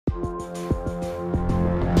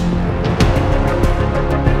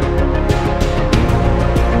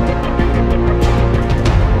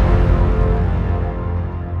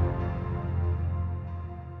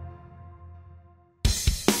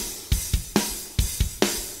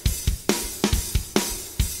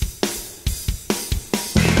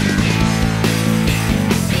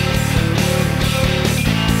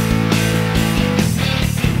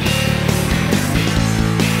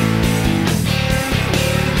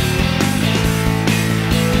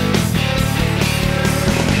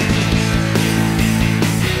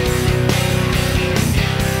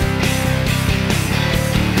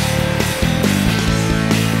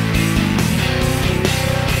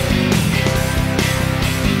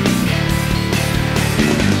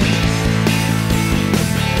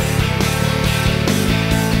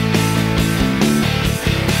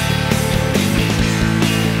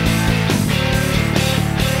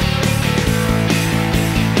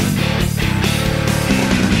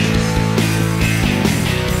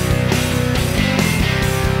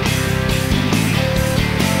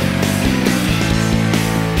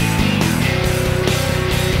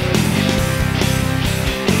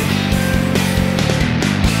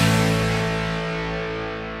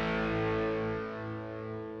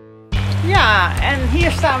en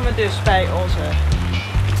hier staan we dus bij onze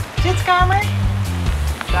zitkamer.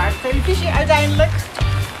 Daar de televisie uiteindelijk.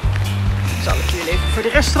 Dan zal ik jullie even voor de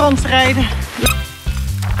restaurant rijden.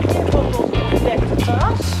 Hier komt ons overdekte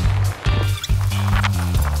terras.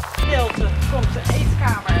 Gedeelte komt de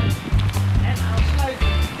eetkamer en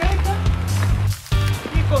aansluitend de keuken.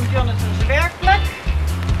 Hier komt Jonathan's werkplek.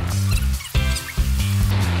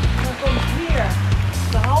 Dan komt hier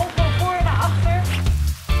de hal van voor naar achter.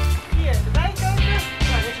 Hier de bijkeuken,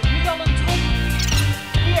 daar is het nu al een troep.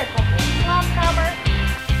 Hier komt onze slaapkamer.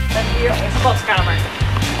 En hier onze badkamer.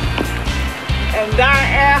 En daar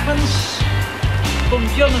ergens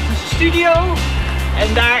komt Jonathan's studio.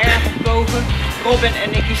 En daar ergens boven Robin en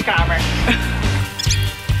Nicky's kamer.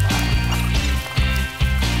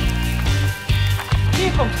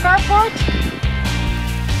 Hier komt de carport.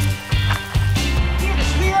 Hier de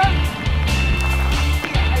schuur.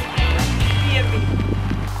 Hier uiteindelijk de B&B.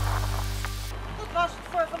 Dat was het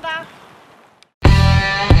voor vandaag.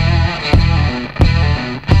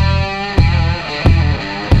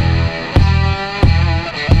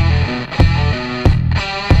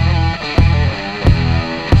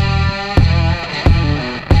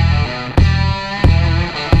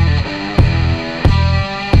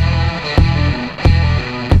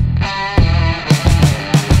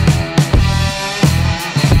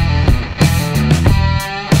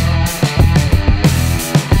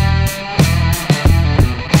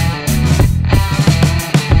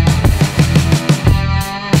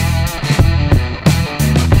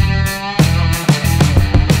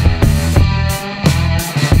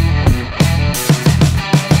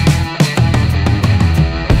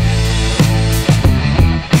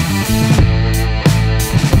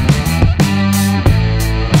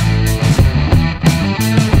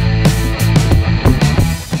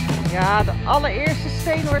 De allereerste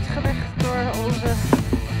steen wordt gelegd door onze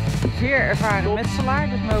zeer ervaren metselaar,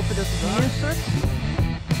 dus we hopen dat het niet instort.